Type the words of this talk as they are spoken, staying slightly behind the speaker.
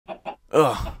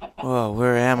Oh, oh,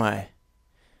 where am I?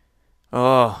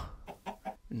 Oh,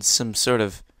 in some sort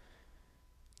of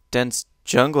dense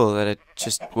jungle that I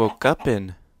just woke up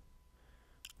in.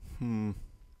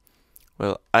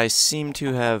 Well, I seem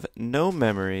to have no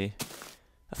memory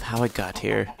of how I got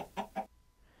here,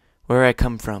 where I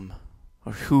come from,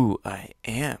 or who I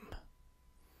am.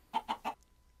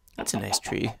 That's a nice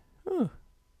tree. Ooh.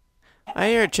 I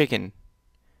hear a chicken.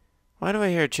 Why do I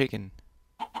hear a chicken?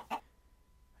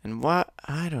 And what?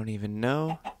 I don't even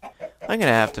know. I'm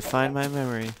gonna have to find my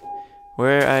memory.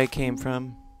 Where I came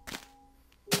from.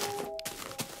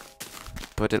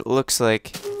 But it looks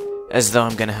like as though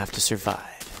I'm gonna have to survive.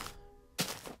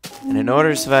 And in order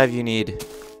to survive, you need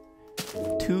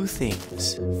two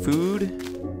things. Food.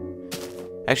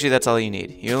 Actually, that's all you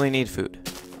need. You only need food.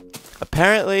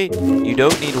 Apparently, you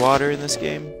don't need water in this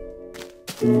game.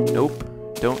 Nope.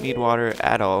 Don't need water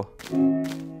at all.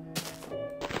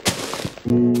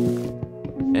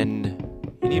 And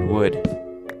you need wood.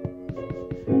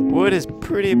 Wood is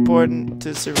pretty important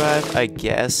to survive, I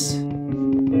guess.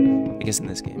 I guess in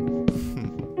this game.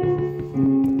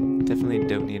 Definitely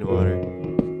don't need water.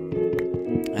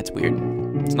 That's weird.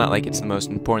 It's not like it's the most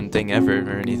important thing ever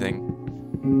or anything.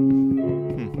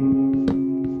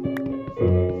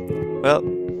 Well,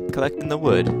 collecting the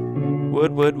wood.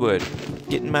 Wood.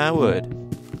 Getting my wood.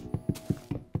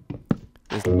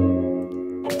 Just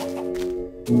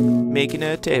making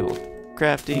a table.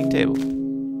 Crafting table.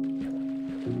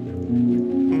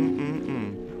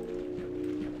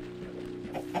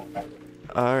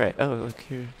 Alright, oh, look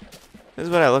here. This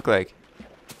is what I look like.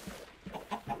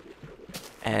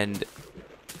 And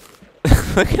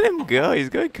look at him go, he's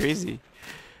going crazy.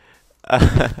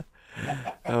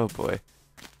 Oh boy.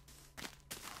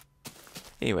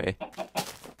 Anyway.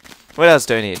 What else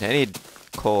do I need? I need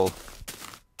coal.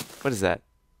 What is that?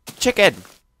 Chicken!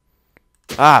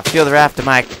 Ah, feel the wrath of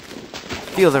my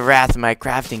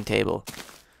crafting table.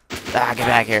 Ah, get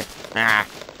back here. Ah.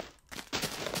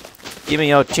 Give me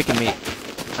your chicken meat.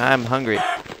 I'm hungry.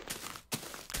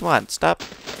 Come on, stop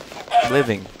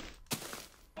living.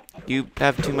 You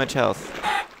have too much health.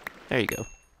 There you go.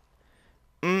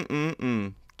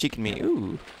 Chicken meat.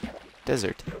 Ooh.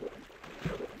 Desert.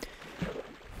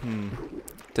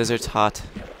 Desert's hot.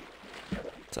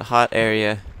 It's a hot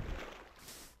area.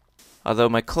 Although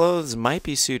my clothes might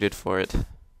be suited for it.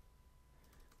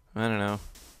 I don't know.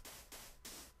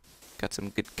 Got some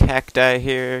good cacti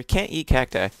here. Can't eat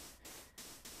cacti.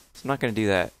 So I'm not gonna do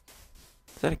that.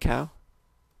 Is that a cow?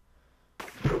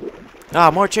 Ah,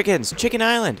 more chickens! Chicken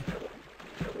Island!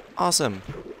 Awesome.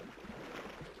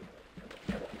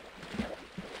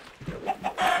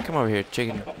 Come over here,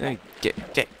 chicken. Get.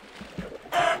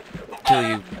 Kill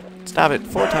you. Stop it.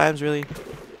 4 times, really?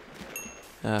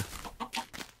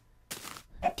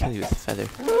 Kill you with a feather.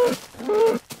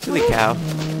 Silly cow.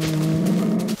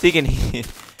 Thinking he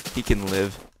can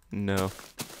live. No.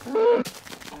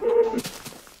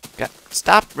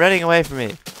 Stop running away from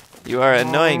me. You are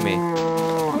annoying me.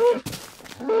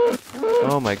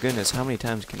 Oh my goodness, how many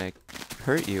times can I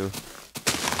hurt you?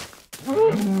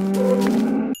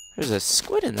 There's a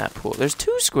squid in that pool. There's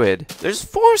 2 squid. There's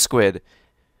 4 squid.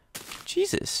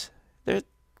 Jesus.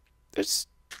 There's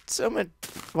so much.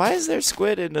 Why is there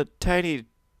squid in a tiny...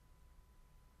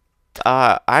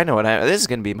 I know what this is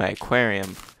gonna be my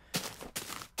aquarium.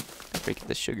 Breaking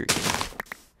the sugar cane.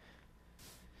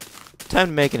 Time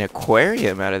to make an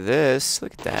aquarium out of this.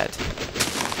 Look at that.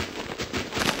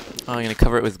 Oh, I'm gonna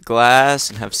cover it with glass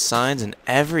and have signs and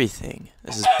everything.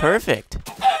 This is perfect.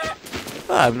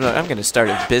 Oh, I'm gonna start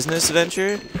a business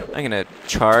venture. I'm gonna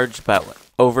charge about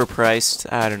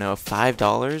overpriced, I don't know,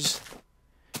 $5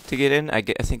 to get in. I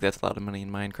think that's a lot of money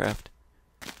in Minecraft.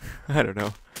 I don't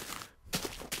know.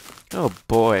 Oh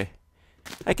boy.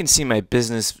 I can see my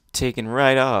business taking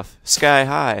right off. Sky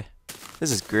high.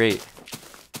 This is great.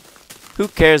 Who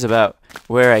cares about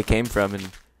where I came from and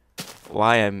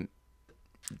why I'm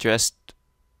dressed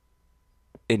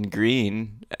in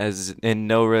green as in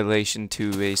no relation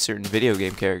to a certain video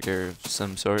game character of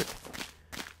some sort?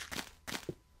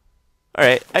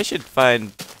 Alright, I should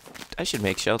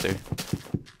make shelter.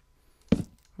 Let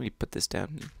me put this down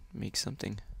and make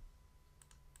something.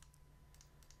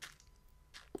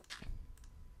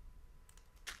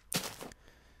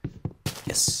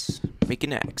 Yes, make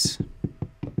an axe.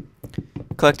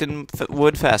 Collecting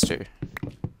wood faster.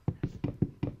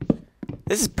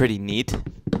 This is pretty neat.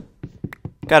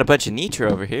 Got a bunch of nature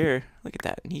over here. Look at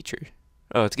that, nature.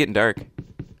 Oh, it's getting dark.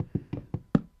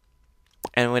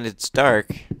 And when it's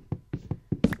dark,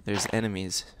 there's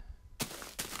enemies.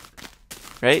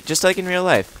 Right? Just like in real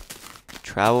life.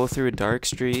 Travel through a dark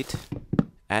street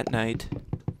at night.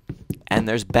 and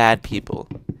there's bad people.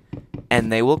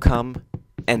 And they will come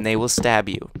and they will stab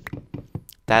you.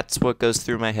 That's what goes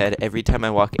through my head every time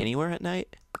I walk anywhere at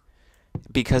night.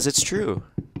 Because it's true.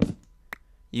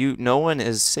 No one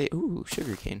is safe. Ooh,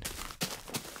 sugarcane.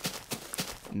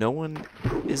 No one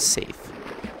is safe.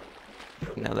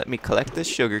 Now let me collect this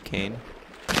sugarcane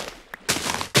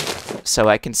so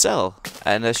I can sell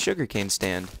at a sugarcane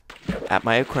stand at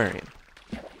my aquarium.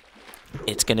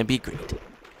 It's gonna be great.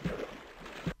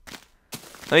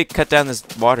 Let me cut down this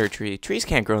water tree. Trees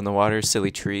can't grow in the water,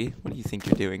 silly tree. What do you think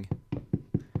you're doing?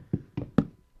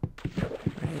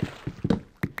 Right.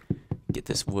 Get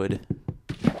this wood.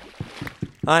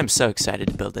 I'm so excited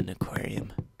to build an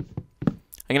aquarium. I'm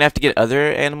gonna have to get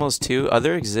other animals too,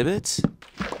 other exhibits.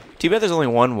 Too bad there's only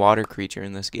one water creature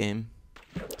in this game,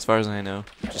 as far as I know.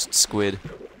 Just squid.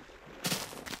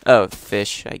 Oh,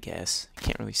 fish, I guess.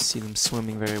 Can't really see them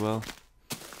swimming very well.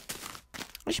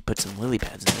 I should put some lily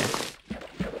pads in there.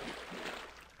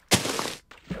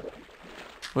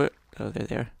 What? Oh, they're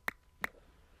there.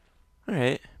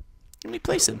 Alright. Let me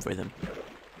place them for them.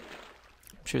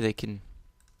 I'm sure they can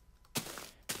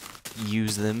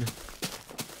use them.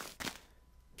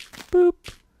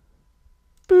 Boop.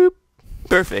 Boop.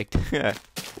 Perfect.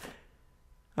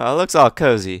 Oh, it looks all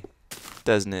cozy,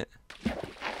 doesn't it?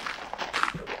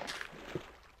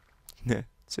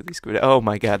 Silly squid. Oh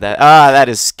my god, that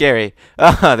is scary.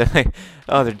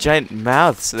 They're giant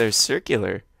mouths. They're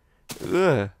circular.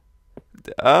 Ugh.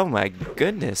 Oh my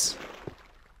goodness.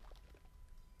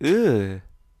 Ugh.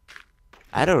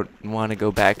 I don't want to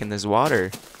go back in this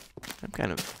water. I'm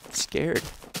kind of scared.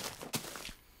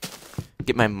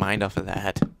 Get my mind off of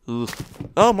that. Ugh.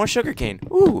 Oh, more sugarcane.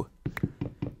 Ooh.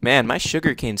 Man, my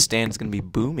sugarcane stand is going to be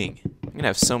booming. I'm going to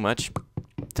have so much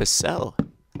to sell.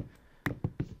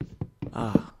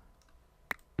 Ah.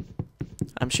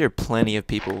 I'm sure plenty of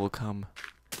people will come.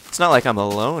 It's not like I'm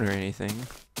alone or anything.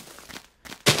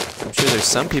 I'm sure there's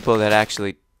some people that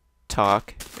actually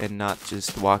talk and not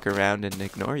just walk around and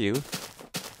ignore you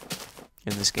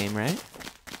in this game, right?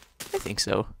 I think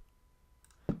so.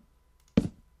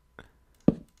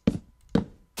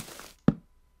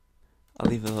 I'll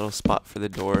leave a little spot for the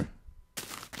door.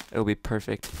 It'll be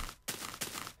perfect.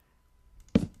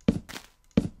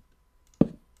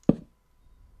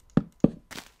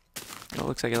 Oh,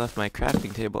 looks like I left my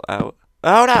crafting table out.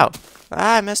 Oh no!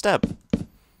 Ah, I messed up.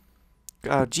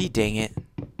 Oh, gee dang it.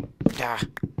 Ah.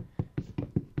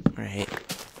 Alright.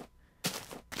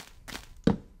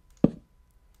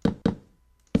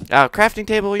 Oh, crafting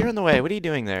table, you're in the way. What are you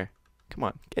doing there? Come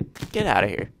on, get out of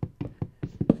here.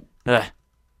 Ugh.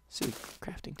 Silly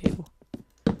crafting table.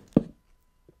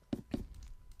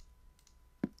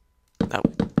 No.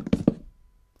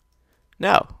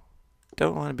 No.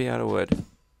 Don't want to be out of wood.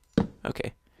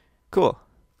 Okay. Cool.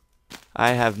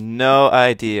 I have no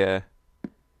idea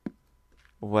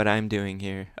what I'm doing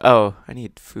here. Oh, I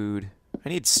need food. I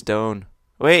need stone.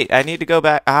 Wait, I need to go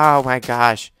back. Oh my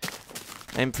gosh.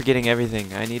 I'm forgetting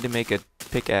everything. I need to make a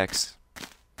pickaxe.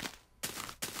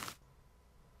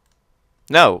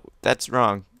 No, that's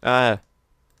wrong.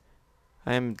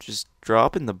 I'm just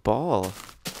dropping the ball.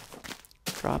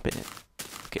 Dropping it.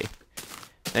 Okay.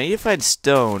 Now I need to find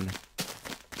stone.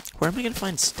 Where am I going to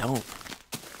find stone?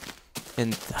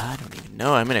 And I don't even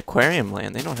know. I'm in aquarium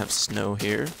land. They don't have snow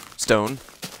here. Stone.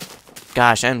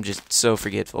 Gosh, I'm just so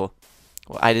forgetful.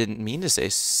 Well, I didn't mean to say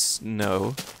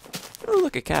snow. Oh,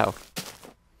 look, a cow.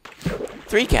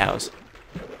 3 cows.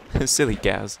 Silly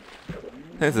cows.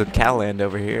 There's a cow land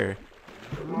over here.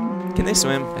 Can they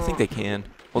swim? I think they can.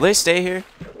 Will they stay here?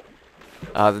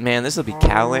 Oh, man, this will be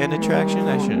Cowland attraction.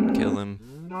 I shouldn't kill him.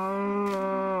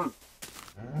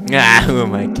 Ah, who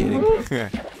am I kidding? Of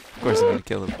course I'm gonna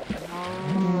kill him.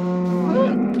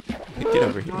 Get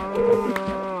over here.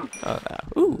 Oh,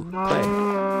 ooh, clay.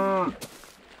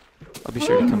 I'll be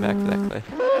sure to come back for that clay.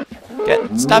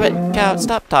 Stop it, cow!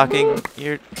 Stop talking.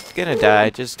 You're gonna die.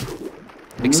 Just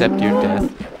accept your death.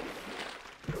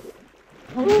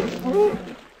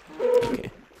 Okay.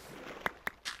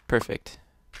 Perfect.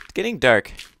 It's getting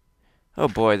dark. Oh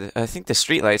boy, I think the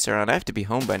street lights are on. I have to be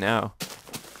home by now.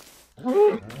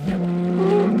 Oh,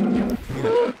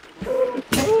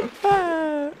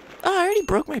 I already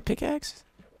broke my pickaxe.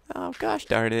 Oh gosh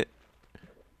darn it.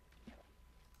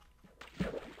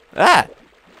 Ah!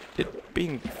 It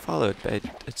being followed by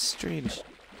a strange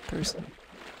person.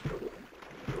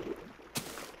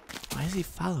 Why is he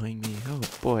following me? Oh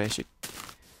boy, I should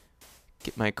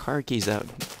get my car keys out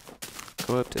and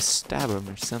go up to stab him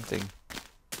or something.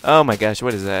 Oh my gosh,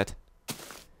 what is that?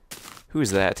 Who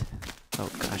is that? Oh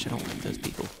gosh, I don't like those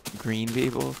people. Green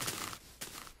people.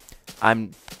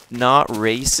 I'm not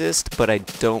racist, but I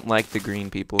don't like the green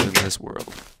people in this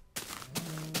world.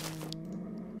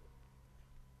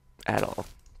 At all.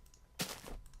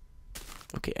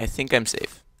 Okay, I think I'm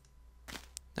safe.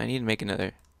 I need to make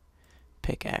another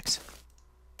pickaxe.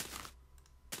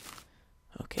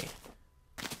 Okay.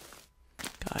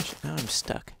 Gosh, now I'm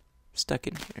stuck. Stuck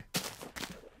in here.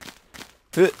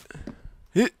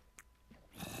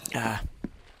 Ah.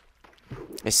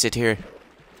 I sit here,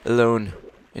 alone,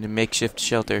 in a makeshift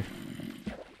shelter.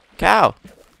 Cow!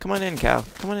 Come on in, cow.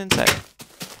 Come on inside.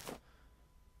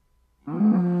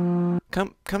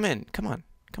 Come in. Come on.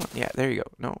 Come on. Yeah, there you go.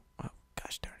 No. Oh,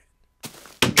 gosh darn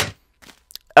it.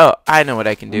 Oh, I know what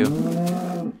I can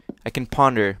do. I can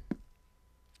ponder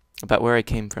about where I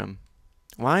came from.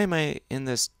 Why am I in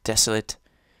this desolate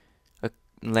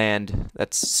land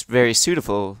that's very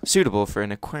suitable for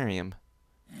an aquarium?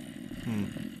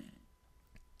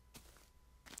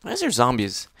 Why is there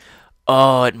zombies?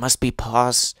 Oh, it must be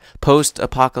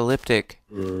post-apocalyptic.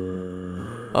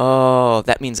 Oh,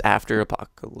 that means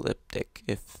after-apocalyptic,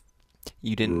 if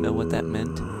you didn't know what that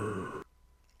meant.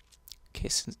 Okay,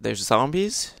 so there's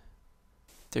zombies.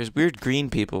 There's weird green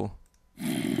people.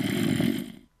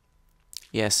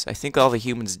 Yes, I think all the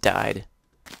humans died.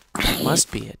 That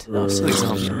must be it. Oh, silly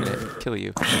zombie, I'm gonna kill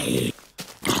you.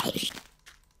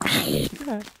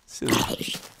 Yeah,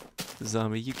 silly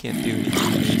zombie, you can't do anything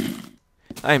to me.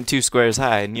 I am 2 squares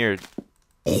high and you're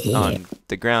on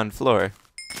the ground floor.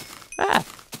 Ah!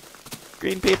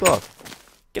 Green people!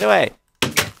 Get away!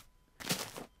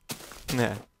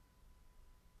 Yeah.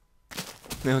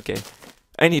 Okay.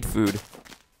 I need food.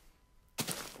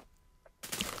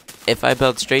 If I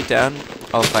build straight down,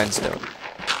 I'll find stone.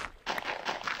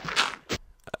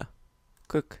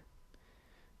 Cook.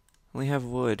 Only have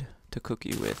wood to cook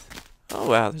you with. Oh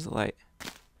wow, there's a light.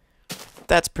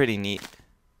 That's pretty neat.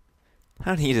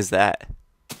 How neat is that?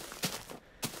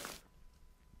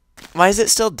 Why is it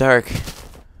still dark?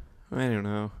 I don't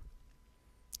know.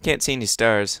 Can't see any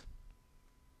stars.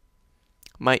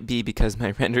 Might be because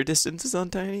my render distance is on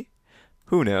tiny?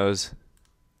 Who knows?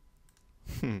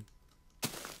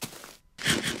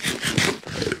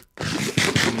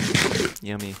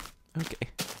 Yummy. Okay.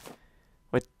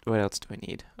 What else do I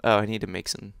need? Oh, I need to make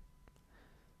some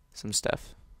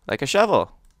stuff. Like a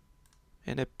shovel.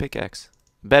 And a pickaxe.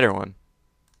 A better one.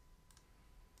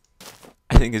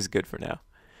 I think is good for now.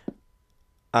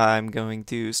 I'm going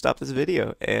to stop this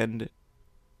video, and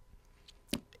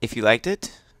if you liked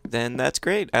it, then that's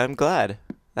great. I'm glad.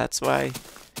 That's why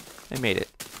I made it,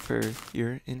 for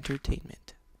your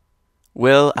entertainment.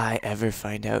 Will I ever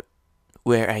find out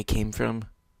where I came from?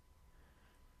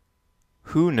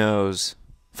 Who knows?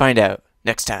 Find out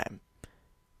next time.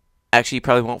 Actually, you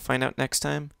probably won't find out next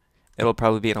time. It'll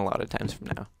probably be in a lot of times from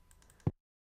now.